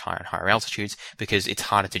airplanes to reach higher and higher altitudes, because it's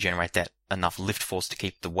harder to generate that enough lift force to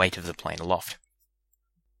keep the weight of the plane aloft.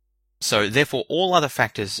 So therefore, all other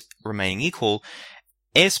factors remaining equal,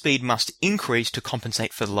 airspeed must increase to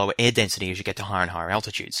compensate for the lower air density as you get to higher and higher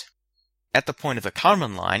altitudes. At the point of the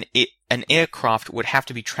Karman line, an aircraft would have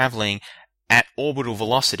to be traveling at orbital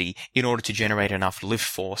velocity in order to generate enough lift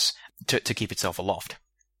force to keep itself aloft.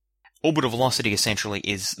 Orbital velocity essentially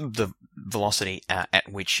is the velocity at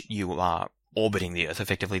which you are orbiting the Earth.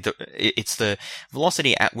 Effectively, it's the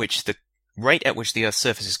velocity at which the rate at which the Earth's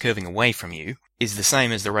surface is curving away from you is the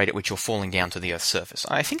same as the rate at which you're falling down to the Earth's surface.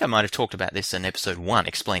 I think I might have talked about this in episode 1,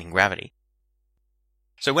 explaining gravity.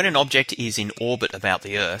 So when an object is in orbit about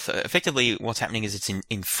the Earth, effectively what's happening is it's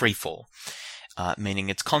in free fall. Meaning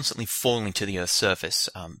it's constantly falling to the Earth's surface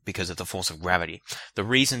because of the force of gravity. The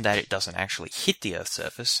reason that it doesn't actually hit the Earth's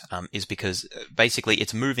surface is because basically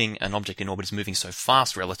it's moving, an object in orbit is moving so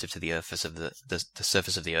fast relative to the surface of the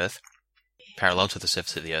surface of the Earth, parallel to the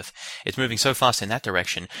surface of the Earth. It's moving so fast in that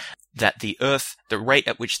direction that the rate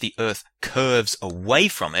at which the Earth curves away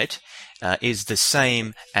from it is the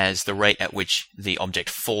same as the rate at which the object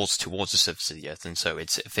falls towards the surface of the Earth. And so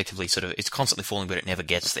it's effectively it's constantly falling, but it never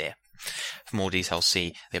gets there. For more details,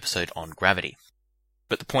 see the episode on gravity.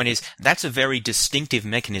 But the point is, that's a very distinctive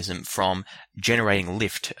mechanism from generating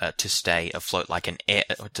lift to stay afloat like an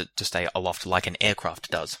to stay aloft like an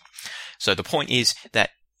aircraft does. So the point is that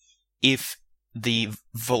if the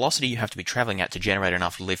velocity you have to be traveling at to generate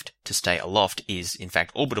enough lift to stay aloft is in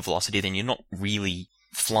fact orbital velocity, then you're not really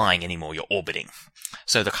flying anymore, you're orbiting.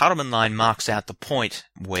 So the Karman line marks out the point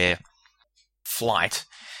where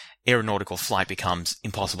aeronautical flight becomes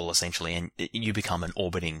impossible essentially, and you become an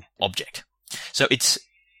orbiting object. So it's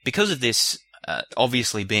because of this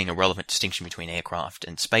obviously being a relevant distinction between aircraft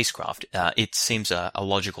and spacecraft, it seems a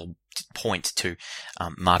logical point to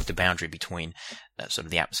mark the boundary between sort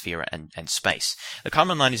of the atmosphere and space. The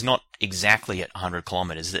Karman line is not exactly at 100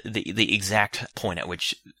 kilometers. The exact point at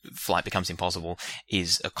which flight becomes impossible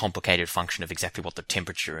is a complicated function of exactly what the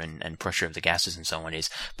temperature and pressure of the gases and so on is,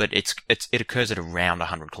 but it occurs at around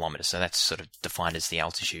 100 kilometers, so that's sort of defined as the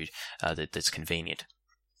altitude that's convenient.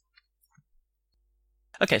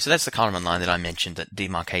 Okay, so that's the Karman line that I mentioned that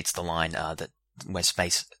demarcates the line where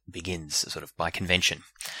space begins, sort of by convention.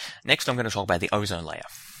 Next, I'm going to talk about the ozone layer.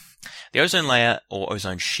 The ozone layer, or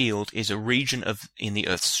ozone shield, is a region in the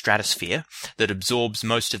Earth's stratosphere that absorbs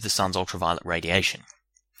most of the sun's ultraviolet radiation.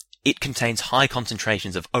 It contains high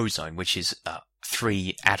concentrations of ozone, which is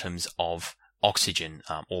 3 atoms of oxygen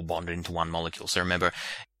all bonded into one molecule. So remember,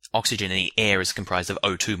 oxygen in the air is comprised of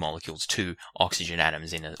O2 molecules, 2 oxygen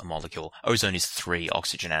atoms in a molecule. Ozone is 3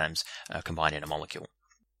 oxygen atoms combined in a molecule.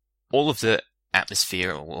 All of the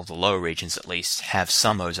atmosphere, or all the lower regions at least, have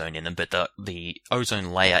some ozone in them, but the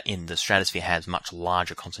ozone layer in the stratosphere has much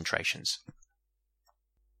larger concentrations.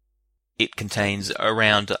 It contains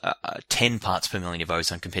around 10 parts per million of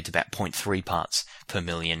ozone compared to about 0.3 parts per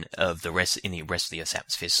million of the rest of the Earth's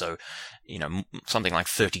atmosphere. So, something like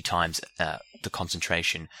 30 times the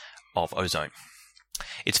concentration of ozone.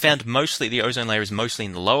 It's found the ozone layer is mostly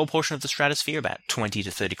in the lower portion of the stratosphere, about 20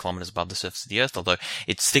 to 30 kilometers above the surface of the Earth, although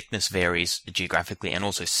its thickness varies geographically and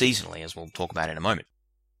also seasonally, as we'll talk about in a moment.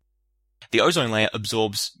 The ozone layer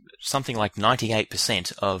absorbs something like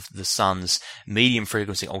 98% of the sun's medium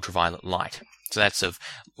frequency ultraviolet light. So that's of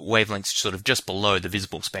wavelengths sort of just below the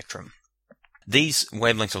visible spectrum. These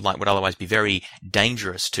wavelengths of light would otherwise be very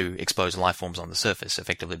dangerous to exposed life forms on the surface,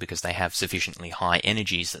 effectively because they have sufficiently high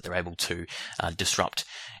energies that they're able to disrupt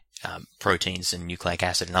proteins and nucleic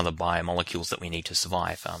acid and other biomolecules that we need to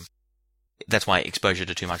survive. That's why exposure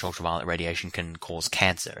to too much ultraviolet radiation can cause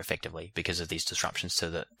cancer, effectively, because of these disruptions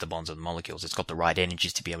to the bonds of the molecules. It's got the right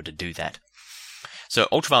energies to be able to do that. So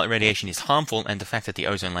ultraviolet radiation is harmful, and the fact that the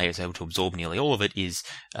ozone layer is able to absorb nearly all of it is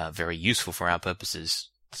very useful for our purposes,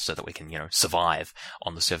 so that we can, survive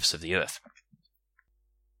on the surface of the Earth.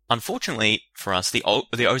 Unfortunately for us, the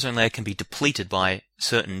ozone layer can be depleted by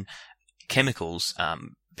certain chemicals,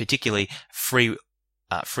 particularly free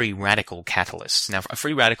radical catalysts. Now, a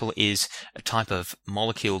free radical is a type of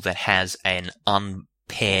molecule that has an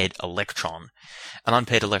unpaired electron. An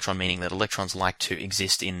unpaired electron meaning that electrons like to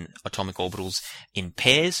exist in atomic orbitals in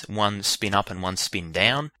pairs, one spin up and one spin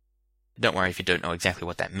down. Don't worry if you don't know exactly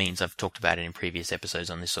what that means. I've talked about it in previous episodes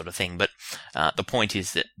on this sort of thing. But the point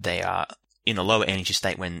is that they are in a lower energy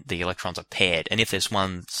state when the electrons are paired. And if there's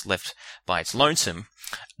one that's left by its lonesome,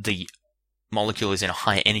 the molecule is in a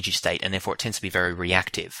higher energy state, and therefore it tends to be very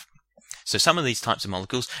reactive. So some of these types of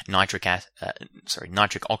molecules, nitric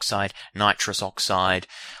oxide, nitrous oxide,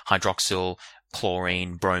 hydroxyl,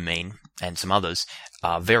 chlorine, bromine, and some others,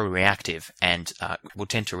 are very reactive and will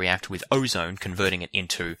tend to react with ozone, converting it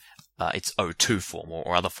into its O2 form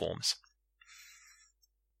or other forms.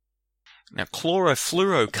 Now,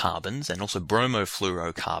 chlorofluorocarbons and also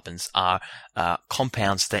bromofluorocarbons are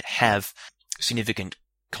compounds that have significant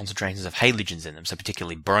concentrations of halogens in them, so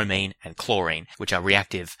particularly bromine and chlorine, which are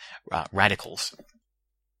reactive radicals.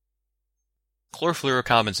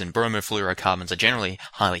 Chlorofluorocarbons and bromofluorocarbons are generally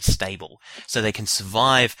highly stable, so they can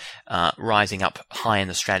survive rising up high in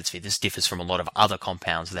the stratosphere. This differs from a lot of other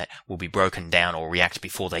compounds that will be broken down or react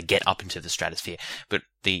before they get up into the stratosphere. But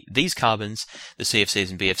these carbons, the CFCs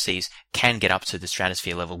and BFCs, can get up to the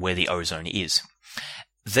stratosphere level where the ozone is.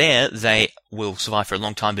 There, they will survive for a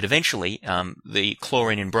long time, but eventually the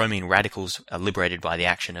chlorine and bromine radicals are liberated by the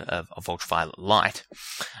action of ultraviolet light.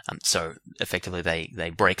 So effectively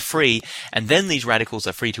they break free, and then these radicals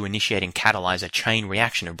are free to initiate and catalyze a chain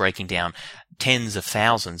reaction of breaking down tens of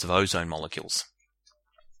thousands of ozone molecules.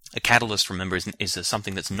 A catalyst, remember, is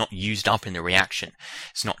something that's not used up in the reaction.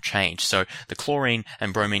 It's not changed. So the chlorine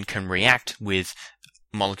and bromine can react with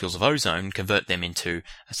molecules of ozone, convert them into,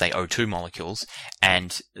 say, O2 molecules,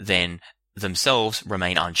 and then themselves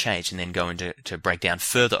remain unchanged and then go into to break down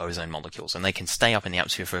further ozone molecules, and they can stay up in the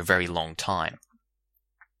atmosphere for a very long time.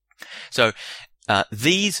 So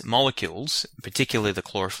These molecules, particularly the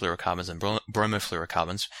chlorofluorocarbons and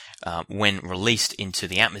bromofluorocarbons, when released into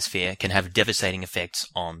the atmosphere, can have devastating effects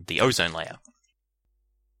on the ozone layer.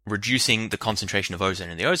 Reducing the concentration of ozone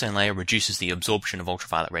in the ozone layer reduces the absorption of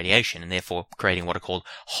ultraviolet radiation, and therefore creating what are called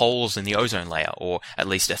holes in the ozone layer, or at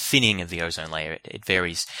least a thinning of the ozone layer. It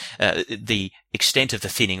varies. The extent of the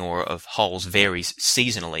thinning or of holes varies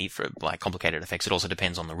seasonally by complicated effects. It also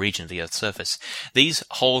depends on the region of the Earth's surface. These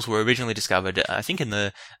holes were originally discovered, I think, in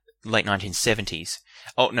the late 1970s.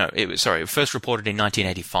 It was first reported in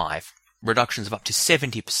 1985. Reductions of up to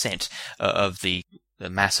 70% of the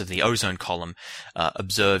mass of the ozone column were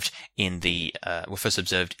first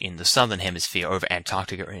observed in the southern hemisphere over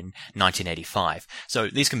Antarctica in 1985. So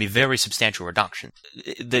these can be very substantial reductions.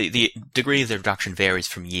 The degree of the reduction varies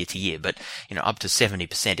from year to year, but up to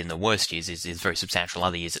 70% in the worst years is very substantial.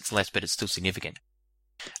 Other years it's less, but it's still significant.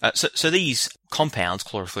 So these compounds,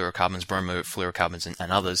 chlorofluorocarbons, bromofluorocarbons,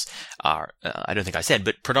 and others, are, I don't think I said,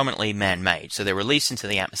 but predominantly man-made. So they're released into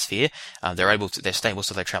the atmosphere. They're stable,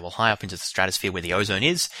 so they travel high up into the stratosphere where the ozone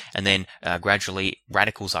is, and then gradually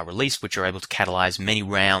radicals are released, which are able to catalyze many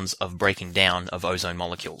rounds of breaking down of ozone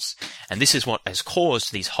molecules. And this is what has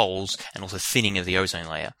caused these holes and also thinning of the ozone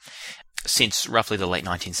layer since roughly the late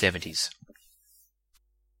 1970s.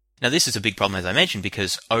 Now, this is a big problem, as I mentioned,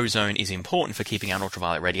 because ozone is important for keeping out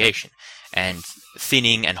ultraviolet radiation, and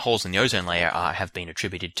thinning and holes in the ozone layer have been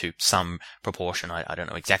attributed to some proportion, I don't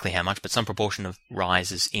know exactly how much, but some proportion of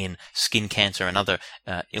rises in skin cancer and other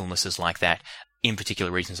illnesses like that in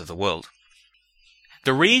particular regions of the world.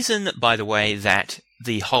 The reason, by the way, that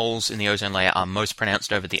the holes in the ozone layer are most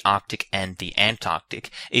pronounced over the Arctic and the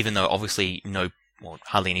Antarctic, even though obviously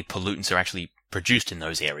hardly any pollutants are actually produced in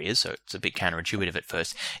those areas, so it's a bit counterintuitive at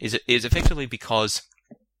first, is effectively because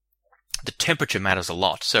the temperature matters a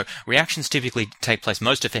lot. So reactions typically take place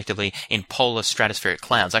most effectively in polar stratospheric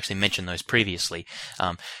clouds. I actually mentioned those previously,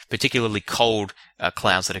 particularly cold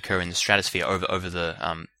clouds that occur in the stratosphere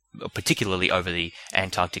particularly over the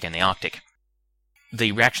Antarctic and the Arctic.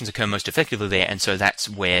 The reactions occur most effectively there, and so that's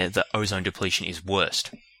where the ozone depletion is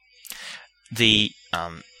worst. The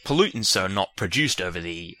pollutants are not produced over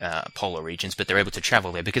the polar regions, but they're able to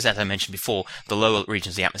travel there because, as I mentioned before, the lower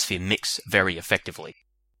regions of the atmosphere mix very effectively.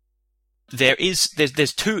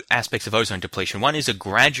 There's two aspects of ozone depletion. One is a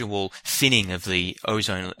gradual thinning of the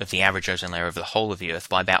average ozone layer over the whole of the Earth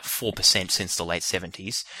by about 4% since the late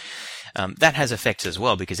 70s. That has effects as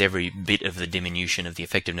well, because every bit of the diminution of the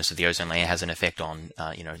effectiveness of the ozone layer has an effect on,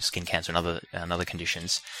 skin cancer and other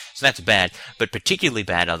conditions. So that's bad. But particularly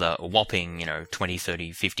bad are the whopping, 20,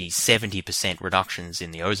 30, 50, 70% reductions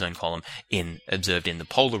in the ozone column observed in the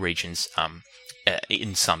polar regions,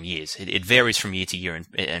 in some years. It varies from year to year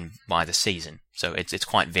and by the season. So it's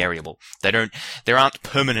quite variable. There aren't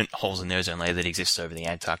permanent holes in the ozone layer that exist over the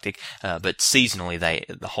Antarctic, but seasonally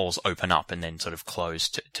the holes open up and then sort of close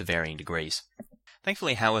to varying degrees.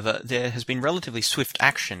 Thankfully, however, there has been relatively swift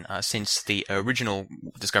action since the original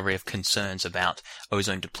discovery of concerns about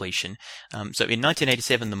ozone depletion. So in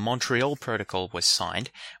 1987, the Montreal Protocol was signed,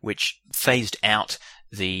 which phased out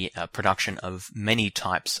the production of many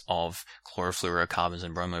types of chlorofluorocarbons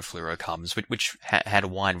and bromofluorocarbons, which had a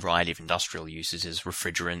wide variety of industrial uses as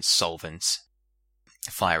refrigerants, solvents,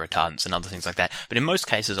 fire retardants, and other things like that. But in most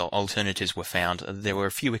cases, alternatives were found. There were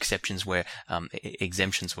a few exceptions where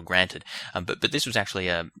exemptions were granted. But this was actually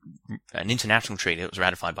an international treaty that was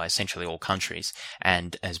ratified by essentially all countries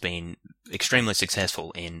and has been extremely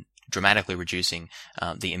successful in dramatically reducing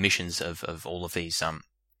the emissions of all of these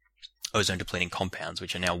ozone-depleting compounds,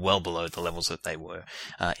 which are now well below the levels that they were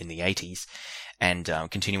in the 80s, and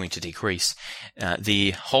continuing to decrease.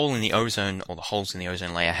 The hole in the ozone, or the holes in the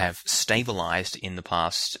ozone layer, have stabilized in the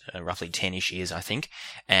past roughly 10-ish years, I think,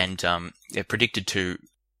 and they're predicted to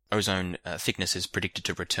ozone thickness is predicted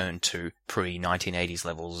to return to pre-1980s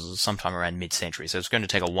levels sometime around mid-century. So it's going to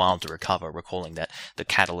take a while to recover, recalling that the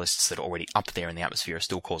catalysts that are already up there in the atmosphere are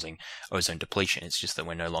still causing ozone depletion. It's just that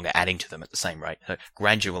we're no longer adding to them at the same rate. So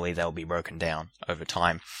gradually they'll be broken down over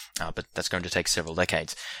time, but that's going to take several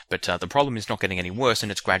decades. But the problem is not getting any worse,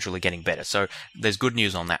 and it's gradually getting better. So there's good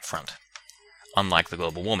news on that front, unlike the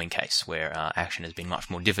global warming case, where action has been much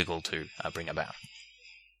more difficult to bring about.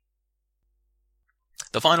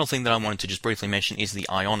 The final thing that I wanted to just briefly mention is the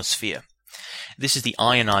ionosphere. This is the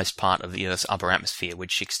ionized part of the Earth's upper atmosphere,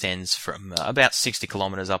 which extends from about 60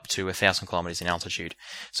 kilometers up to 1,000 kilometers in altitude.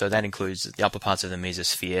 So that includes the upper parts of the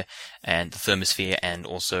mesosphere and the thermosphere, and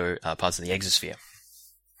also parts of the exosphere.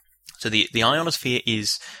 So the ionosphere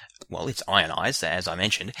is, well, it's ionized, as I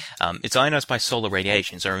mentioned. It's ionized by solar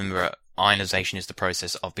radiation. So remember, ionization is the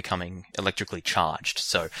process of becoming electrically charged.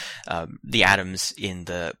 So the atoms in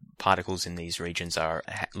the particles in these regions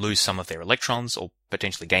lose some of their electrons or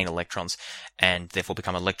potentially gain electrons and therefore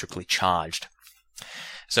become electrically charged.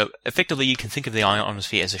 So effectively you can think of the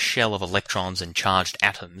ionosphere as a shell of electrons and charged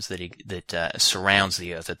atoms that surrounds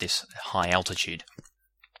the Earth at this high altitude.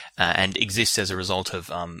 And exists as a result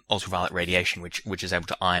of ultraviolet radiation, which is able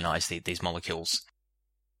to ionize these molecules.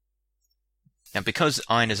 Now, because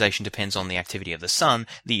ionization depends on the activity of the sun,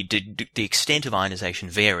 the extent of ionization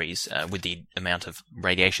varies with the amount of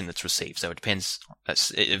radiation that's received. So it depends.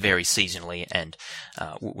 It varies seasonally and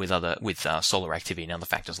with solar activity and other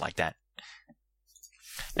factors like that.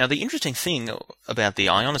 Now, the interesting thing about the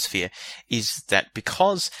ionosphere is that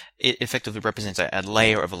because it effectively represents a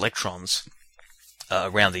layer of electrons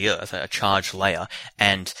around the Earth, a charged layer,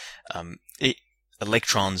 and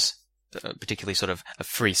electrons, particularly sort of a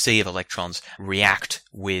free sea of electrons, react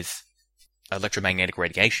with electromagnetic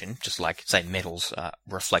radiation, just like, say, metals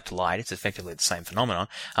reflect light. It's effectively the same phenomenon.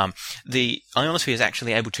 The ionosphere is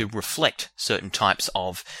actually able to reflect certain types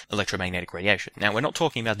of electromagnetic radiation. Now, we're not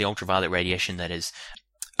talking about the ultraviolet radiation that is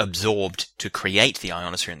absorbed to create the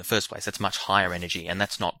ionosphere in the first place. That's much higher energy, and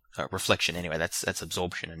that's not reflection anyway. That's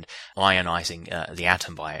absorption and ionizing the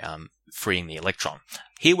atom by freeing the electron.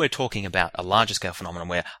 Here we're talking about a larger scale phenomenon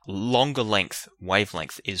where longer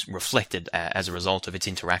wavelength is reflected as a result of its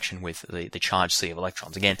interaction with the charged sea of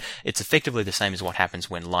electrons. Again, it's effectively the same as what happens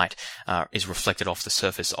when light is reflected off the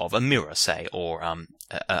surface of a mirror, say, or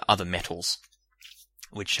other metals,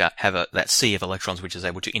 which have that sea of electrons which is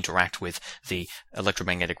able to interact with the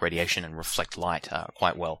electromagnetic radiation and reflect light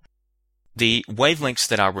quite well. The wavelengths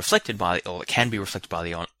that are reflected by, or that can be reflected by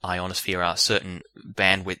the ionosphere, are certain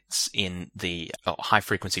bandwidths in the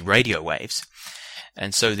high-frequency radio waves.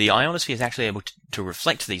 And so the ionosphere is actually able to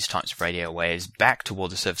reflect these types of radio waves back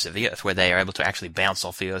toward the surface of the Earth, where they are able to actually bounce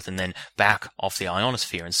off the Earth and then back off the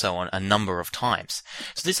ionosphere and so on a number of times.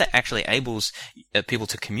 So this actually enables people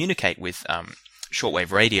to communicate with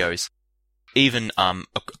shortwave radios even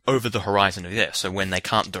over the horizon of the Earth. So when they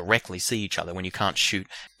can't directly see each other, when you can't shoot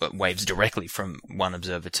waves directly from one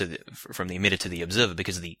observer from the emitter to the observer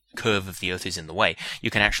because the curve of the Earth is in the way, you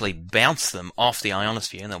can actually bounce them off the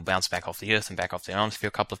ionosphere, and they'll bounce back off the Earth and back off the ionosphere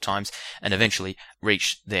a couple of times and eventually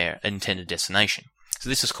reach their intended destination. So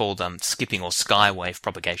this is called skipping or skywave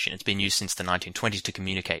propagation. It's been used since the 1920s to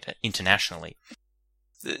communicate internationally.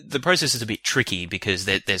 The process is a bit tricky because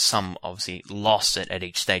there's some obviously loss at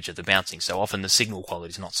each stage of the bouncing. So often the signal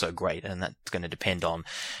quality is not so great, and that's going to depend on,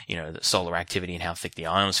 the solar activity and how thick the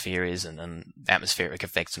ionosphere is, and atmospheric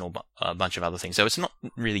effects and a bunch of other things. So it's not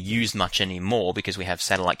really used much anymore because we have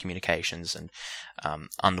satellite communications and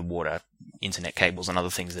underwater internet cables and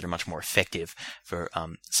other things that are much more effective for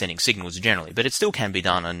sending signals generally. But it still can be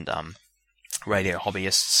done, and radio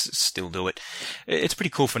hobbyists still do it. It's a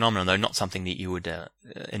pretty cool phenomenon, though, not something that you would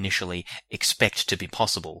initially expect to be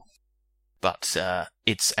possible. But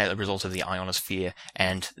it's a result of the ionosphere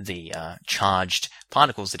and the charged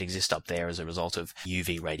particles that exist up there as a result of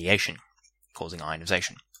UV radiation, causing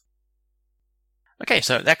ionization. Okay,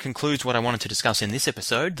 so that concludes what I wanted to discuss in this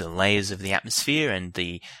episode, the layers of the atmosphere and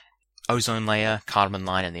the ozone layer, Karman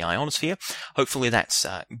line, and the ionosphere. Hopefully that's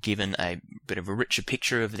given a bit of a richer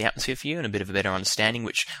picture of the atmosphere for you and a bit of a better understanding,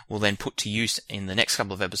 which we'll then put to use in the next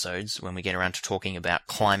couple of episodes when we get around to talking about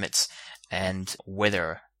climates and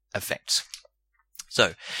weather effects.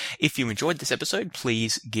 So, if you enjoyed this episode,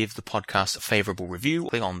 please give the podcast a favorable review.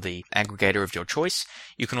 Click on the aggregator of your choice.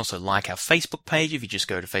 You can also like our Facebook page. If you just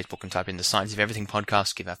go to Facebook and type in the Science of Everything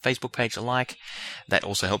podcast, give our Facebook page a like. That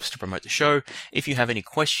also helps to promote the show. If you have any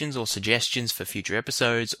questions or suggestions for future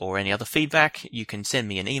episodes or any other feedback, you can send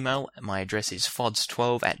me an email. My address is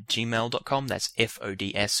fods12@gmail.com. That's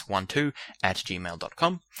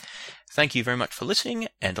FODS12@gmail.com. Thank you very much for listening,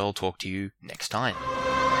 and I'll talk to you next time.